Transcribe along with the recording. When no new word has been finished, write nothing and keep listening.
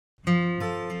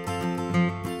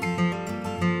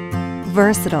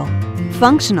versatile,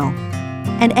 functional,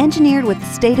 and engineered with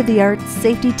state-of-the-art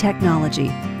safety technology.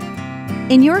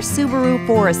 In your Subaru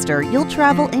Forester, you'll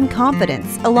travel in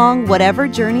confidence along whatever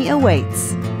journey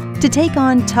awaits. To take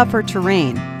on tougher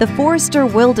terrain, the Forester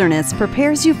Wilderness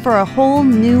prepares you for a whole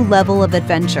new level of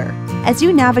adventure as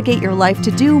you navigate your life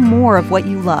to do more of what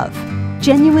you love.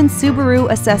 Genuine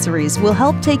Subaru accessories will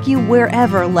help take you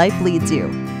wherever life leads you.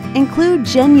 Include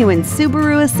genuine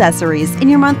Subaru accessories in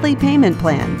your monthly payment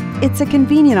plan. It's a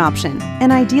convenient option,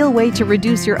 an ideal way to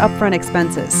reduce your upfront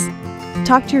expenses.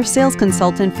 Talk to your sales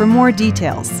consultant for more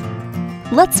details.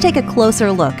 Let's take a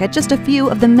closer look at just a few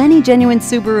of the many genuine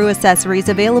Subaru accessories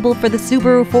available for the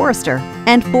Subaru Forester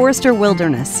and Forester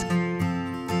Wilderness.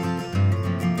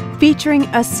 Featuring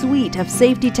a suite of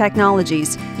safety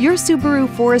technologies, your Subaru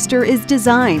Forester is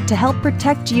designed to help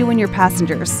protect you and your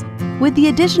passengers. With the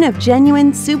addition of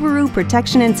genuine Subaru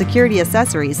protection and security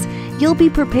accessories, you'll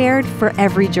be prepared for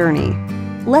every journey.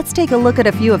 Let's take a look at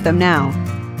a few of them now.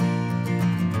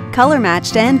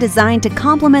 Color-matched and designed to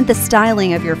complement the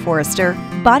styling of your Forester,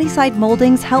 body-side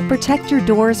moldings help protect your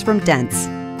doors from dents.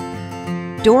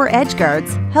 Door edge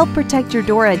guards help protect your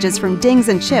door edges from dings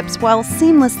and chips while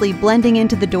seamlessly blending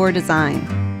into the door design.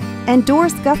 And door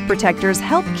scuff protectors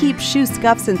help keep shoe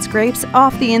scuffs and scrapes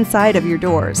off the inside of your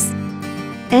doors.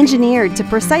 Engineered to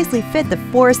precisely fit the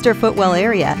Forester footwell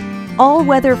area,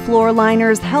 all-weather floor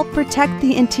liners help protect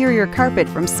the interior carpet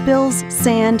from spills,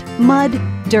 sand, mud,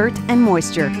 dirt, and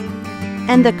moisture.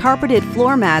 And the carpeted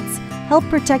floor mats help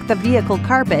protect the vehicle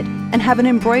carpet and have an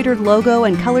embroidered logo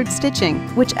and colored stitching,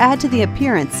 which add to the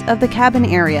appearance of the cabin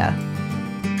area.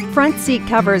 Front seat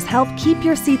covers help keep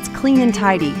your seats clean and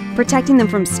tidy, protecting them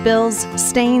from spills,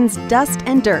 stains, dust,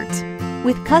 and dirt.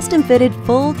 With custom-fitted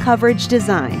full coverage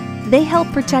design, they help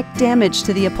protect damage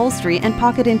to the upholstery and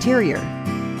pocket interior.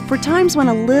 For times when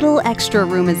a little extra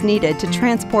room is needed to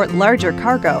transport larger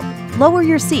cargo, lower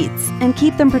your seats and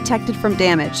keep them protected from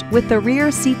damage with the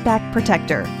rear seat back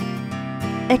protector.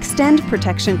 Extend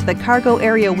protection to the cargo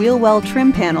area wheel well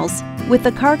trim panels with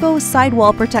the cargo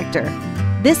sidewall protector.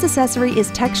 This accessory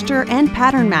is texture and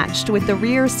pattern matched with the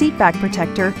rear seat back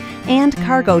protector and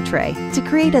cargo tray to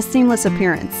create a seamless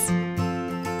appearance.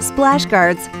 Splash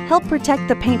guards help protect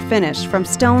the paint finish from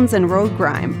stones and road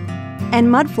grime. And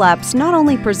mud flaps not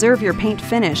only preserve your paint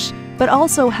finish, but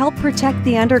also help protect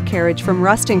the undercarriage from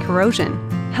rust and corrosion,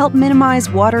 help minimize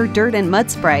water, dirt, and mud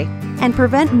spray, and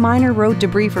prevent minor road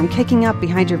debris from kicking up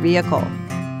behind your vehicle.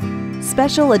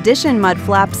 Special edition mud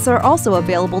flaps are also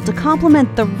available to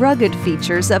complement the rugged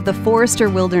features of the Forester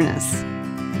Wilderness.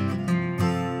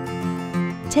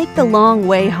 Take the long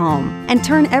way home and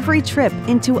turn every trip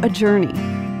into a journey.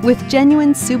 With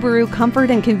genuine Subaru comfort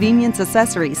and convenience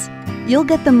accessories, you'll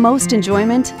get the most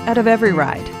enjoyment out of every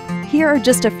ride. Here are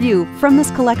just a few from this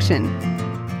collection.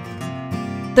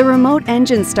 The remote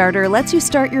engine starter lets you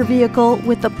start your vehicle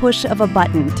with the push of a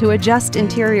button to adjust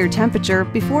interior temperature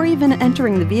before even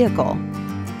entering the vehicle.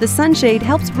 The sunshade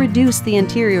helps reduce the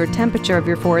interior temperature of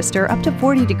your Forester up to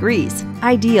 40 degrees,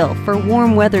 ideal for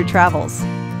warm weather travels.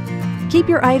 Keep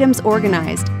your items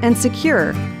organized and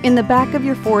secure in the back of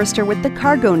your Forester with the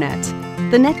cargo net.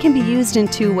 The net can be used in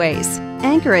two ways.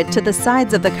 Anchor it to the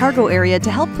sides of the cargo area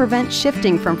to help prevent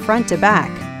shifting from front to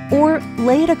back, or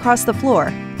lay it across the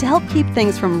floor to help keep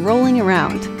things from rolling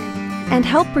around. And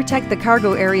help protect the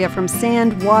cargo area from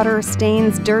sand, water,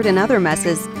 stains, dirt, and other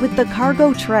messes with the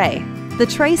cargo tray. The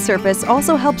tray surface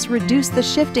also helps reduce the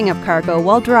shifting of cargo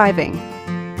while driving.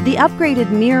 The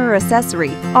upgraded mirror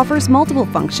accessory offers multiple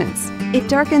functions. It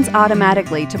darkens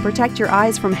automatically to protect your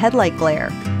eyes from headlight glare.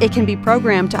 It can be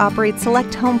programmed to operate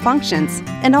select home functions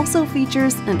and also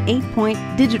features an 8-point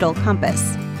digital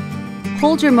compass.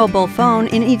 Hold your mobile phone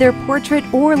in either portrait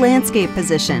or landscape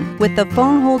position with the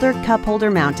phone holder cup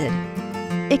holder mounted.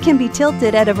 It can be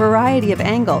tilted at a variety of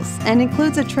angles and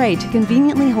includes a tray to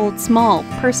conveniently hold small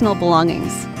personal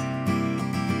belongings.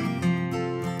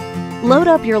 Load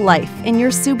up your life in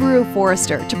your Subaru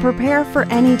Forester to prepare for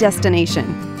any destination.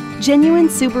 Genuine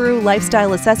Subaru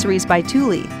Lifestyle Accessories by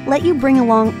Thule let you bring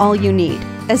along all you need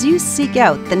as you seek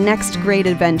out the next great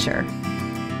adventure.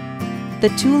 The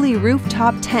Thule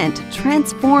rooftop tent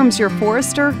transforms your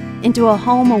Forester into a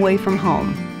home away from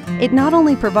home. It not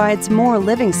only provides more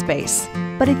living space,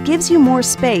 but it gives you more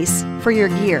space for your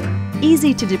gear.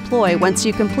 Easy to deploy once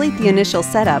you complete the initial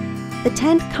setup, the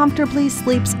tent comfortably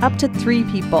sleeps up to 3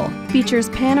 people, features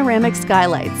panoramic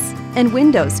skylights, and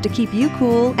windows to keep you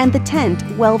cool and the tent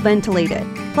well ventilated.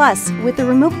 Plus, with the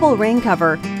removable rain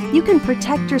cover, you can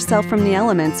protect yourself from the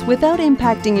elements without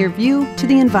impacting your view to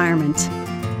the environment.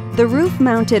 The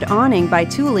roof-mounted awning by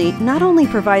Thule not only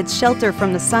provides shelter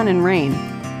from the sun and rain,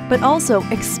 but also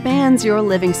expands your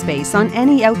living space on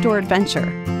any outdoor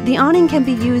adventure. The awning can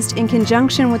be used in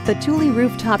conjunction with the Thule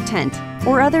rooftop tent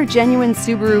or other genuine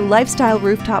Subaru lifestyle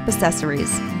rooftop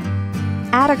accessories.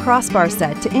 Add a crossbar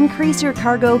set to increase your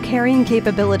cargo carrying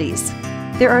capabilities.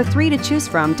 There are 3 to choose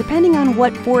from depending on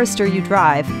what Forester you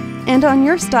drive and on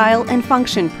your style and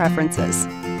function preferences.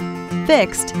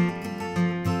 Fixed,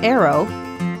 Aero,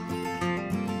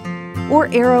 or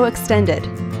Aero Extended.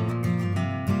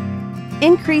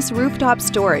 Increase rooftop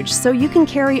storage so you can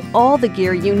carry all the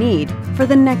gear you need for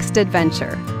the next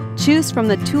adventure. Choose from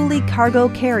the Thule Cargo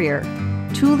Carrier,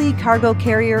 Thule Cargo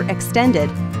Carrier Extended,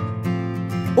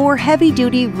 or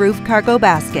Heavy-Duty Roof Cargo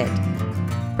Basket.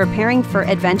 Preparing for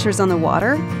adventures on the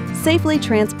water? Safely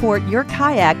transport your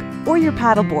kayak or your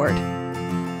paddleboard.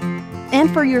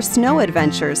 And for your snow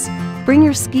adventures, bring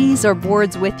your skis or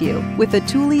boards with you with the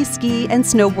Thule Ski and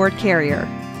Snowboard Carrier.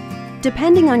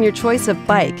 Depending on your choice of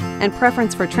bike and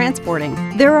preference for transporting,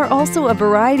 there are also a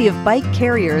variety of bike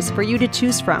carriers for you to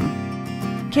choose from.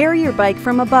 Carry your bike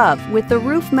from above with the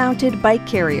roof-mounted bike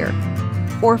carrier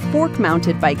or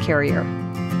fork-mounted bike carrier.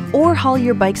 Or haul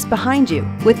your bikes behind you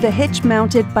with the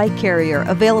hitch-mounted bike carrier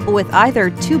available with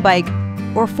either 2-bike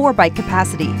or 4-bike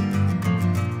capacity.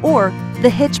 Or the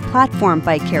hitch platform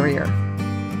bike carrier.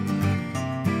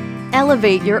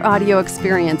 Elevate your audio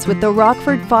experience with the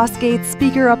Rockford Fosgate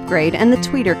speaker upgrade and the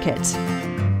tweeter kit.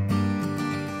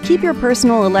 Keep your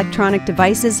personal electronic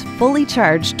devices fully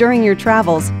charged during your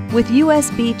travels with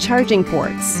USB charging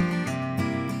ports.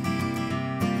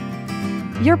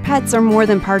 Your pets are more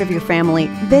than part of your family,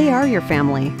 they are your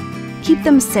family. Keep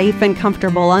them safe and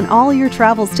comfortable on all your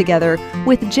travels together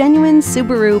with genuine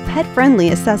Subaru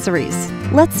pet-friendly accessories.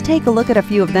 Let's take a look at a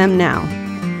few of them now.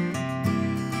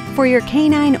 For your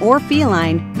canine or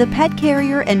feline, the pet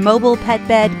carrier and mobile pet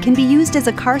bed can be used as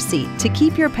a car seat to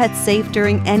keep your pets safe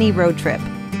during any road trip.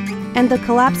 And the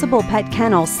collapsible pet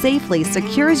kennel safely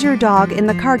secures your dog in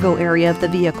the cargo area of the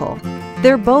vehicle.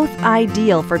 They're both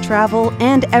ideal for travel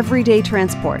and everyday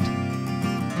transport.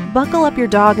 Buckle up your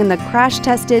dog in the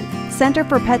crash-tested, Center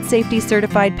for Pet Safety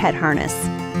certified pet harness,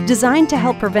 designed to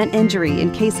help prevent injury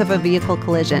in case of a vehicle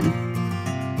collision.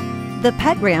 The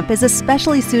pet ramp is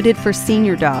especially suited for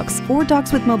senior dogs or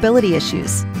dogs with mobility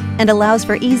issues and allows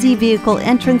for easy vehicle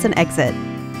entrance and exit.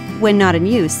 When not in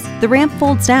use, the ramp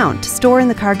folds down to store in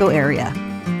the cargo area.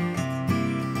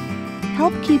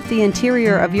 Help keep the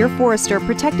interior of your Forester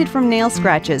protected from nail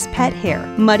scratches, pet hair,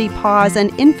 muddy paws,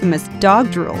 and infamous dog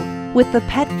drool with the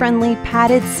pet-friendly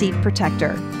padded seat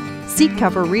protector, seat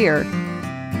cover rear,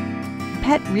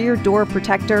 pet rear door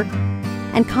protector,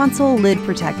 and console lid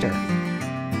protector.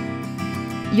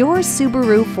 Your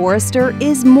Subaru Forester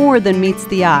is more than meets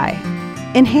the eye.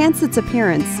 Enhance its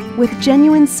appearance with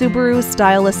genuine Subaru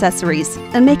style accessories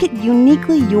and make it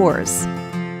uniquely yours.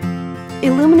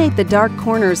 Illuminate the dark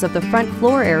corners of the front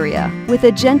floor area with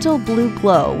a gentle blue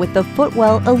glow with the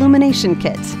Footwell illumination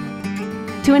kit.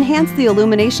 To enhance the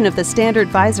illumination of the standard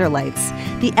visor lights,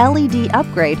 the LED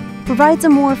upgrade provides a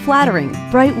more flattering,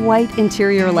 bright white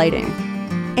interior lighting.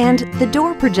 And the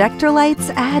door projector lights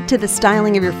add to the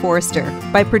styling of your Forester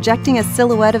by projecting a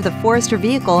silhouette of the Forester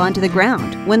vehicle onto the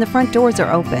ground when the front doors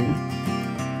are open.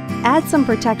 Add some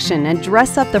protection and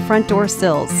dress up the front door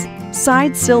sills.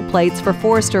 Side sill plates for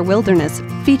Forester Wilderness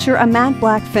feature a matte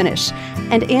black finish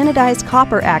and anodized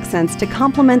copper accents to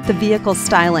complement the vehicle's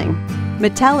styling.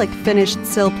 Metallic finished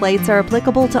sill plates are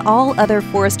applicable to all other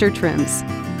Forester trims.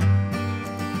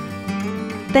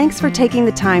 Thanks for taking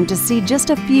the time to see just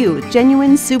a few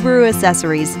genuine Subaru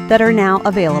accessories that are now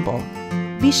available.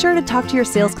 Be sure to talk to your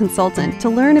sales consultant to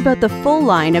learn about the full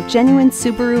line of genuine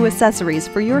Subaru accessories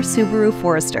for your Subaru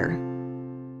Forester.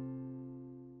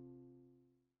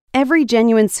 Every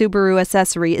genuine Subaru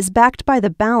accessory is backed by the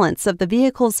balance of the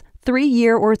vehicle's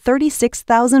 3-year or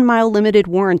 36,000-mile limited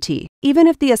warranty, even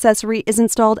if the accessory is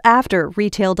installed after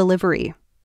retail delivery.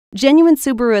 Genuine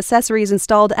Subaru accessories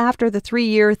installed after the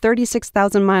 3-year,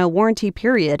 36,000-mile warranty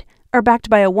period are backed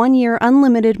by a 1-year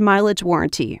unlimited mileage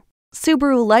warranty.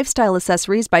 Subaru Lifestyle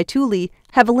Accessories by Thule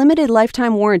have a limited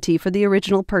lifetime warranty for the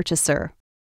original purchaser.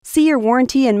 See your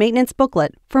warranty and maintenance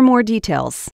booklet for more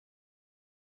details.